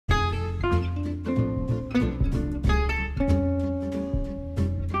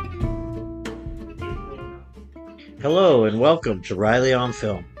Hello and welcome to Riley on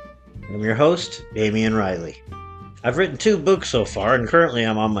Film. I'm your host, Damian Riley. I've written 2 books so far, and currently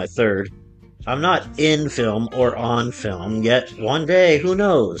I'm on my third. I'm not in film or on film, yet one day, who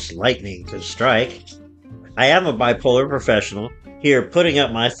knows, lightning could strike. I am a bipolar professional, here putting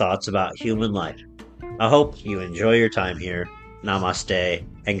up my thoughts about human life. I hope you enjoy your time here. Namaste,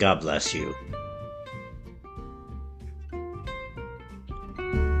 and God bless you.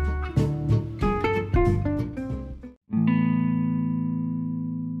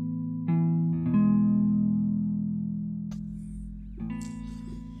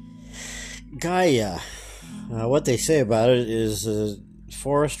 Gaia. What they say about it is a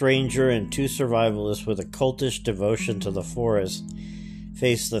forest ranger and 2 survivalists with a cultish devotion to the forest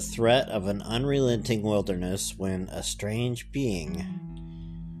face the threat of an unrelenting wilderness when a strange being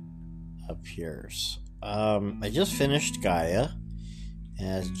appears. I just finished Gaia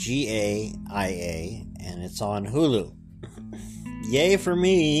as Gaia, and it's on Hulu. Yay for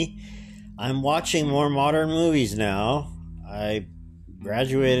me! I'm watching more modern movies now. I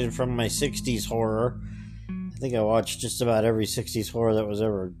graduated from my 60s horror. I think I watched just about every 60s horror that was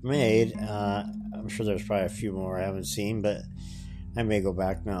ever made. I'm sure there's probably a few more I haven't seen, but I may go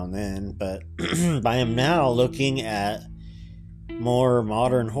back now and then. But I am now looking at more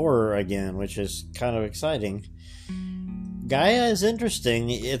modern horror again, which is kind of exciting. Gaia is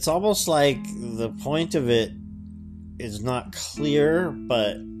interesting. It's almost like the point of it is not clear,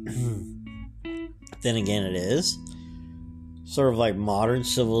 but then again it is. Sort of like modern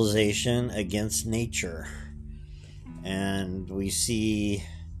civilization against nature. And we see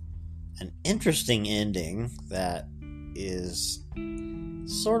an interesting ending that is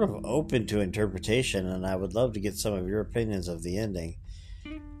sort of open to interpretation, and I would love to get some of your opinions of the ending.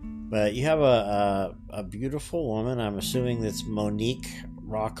 But you have a beautiful woman. I'm assuming that's Monique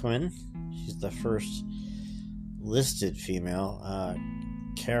Rockman. She's the first listed female.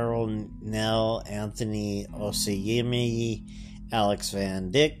 Carol Nell, Anthony Oseyemi, Alex Van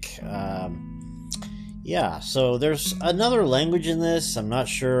Dyck. So there's another language in this. I'm not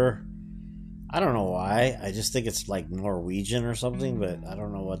sure. I don't know why. I just think it's like Norwegian or something, but I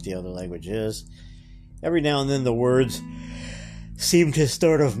don't know what the other language is. Every now and then the words seem to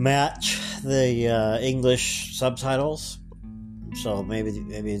sort of match the English subtitles. So maybe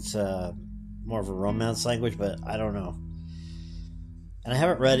it's more of a romance language, but I don't know. And I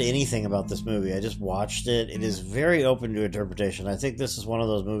haven't read anything about this movie. I just watched it. It is very open to interpretation. I think this is one of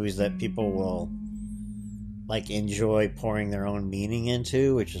those movies that people will enjoy pouring their own meaning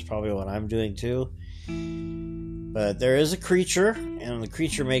into, which is probably what I'm doing too. But there is a creature, and the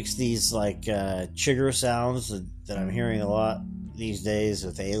creature makes these chigger sounds that I'm hearing a lot these days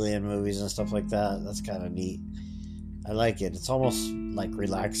with alien movies and stuff like that. That's kind of neat. I like it. It's almost like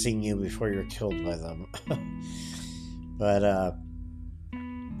relaxing you before you're killed by them. But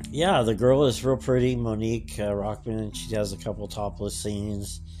the girl is real pretty, Monique Rockman. She has a couple topless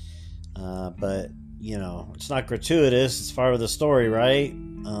scenes, but it's not gratuitous. It's part of the story, right?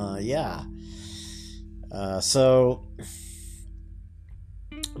 So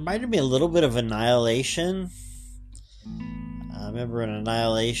reminded me a little bit of Annihilation. I remember in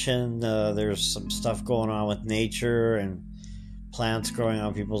Annihilation, there's some stuff going on with nature and plants growing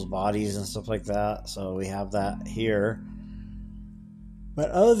on people's bodies and stuff like that. So we have that here. But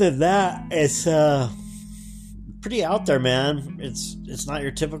other than that, it's pretty out there, man. It's not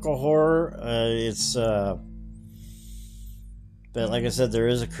your typical horror. But like I said, there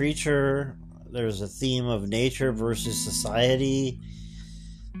is a creature. There's a theme of nature versus society.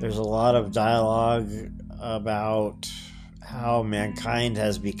 There's a lot of dialogue about how mankind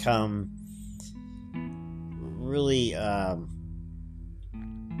has become really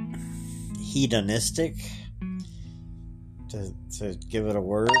hedonistic, to give it a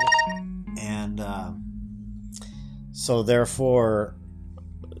word, and so therefore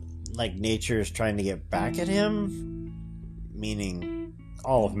nature is trying to get back at him, meaning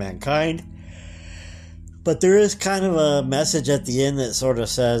all of mankind. But there is kind of a message at the end that sort of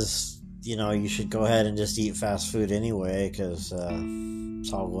says, you should go ahead and just eat fast food anyway, because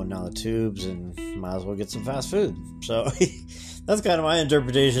it's all going down the tubes and might as well get some fast food. So that's kind of my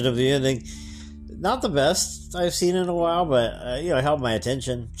interpretation of the ending. Not the best I've seen in a while, but it held my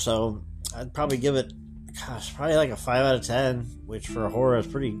attention. So I'd probably give it, probably like a 5 out of 10, which for a horror is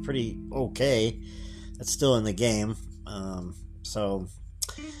pretty okay. That's still in the game. So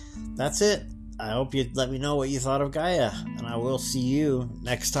that's it. I hope you let me know what you thought of Gaia, and I will see you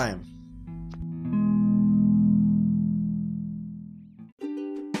next time.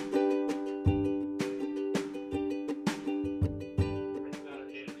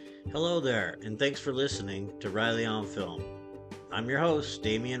 Hello there, and thanks for listening to Riley on Film. I'm your host,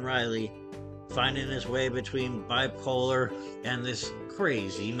 Damian Riley, finding his way between bipolar and this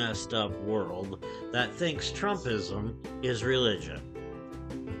crazy, messed up world that thinks Trumpism is religion.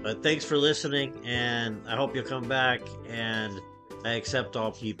 But thanks for listening, and I hope you'll come back, and I accept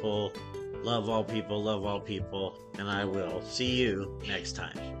all people, love all people, and I will see you next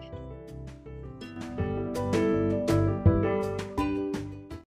time.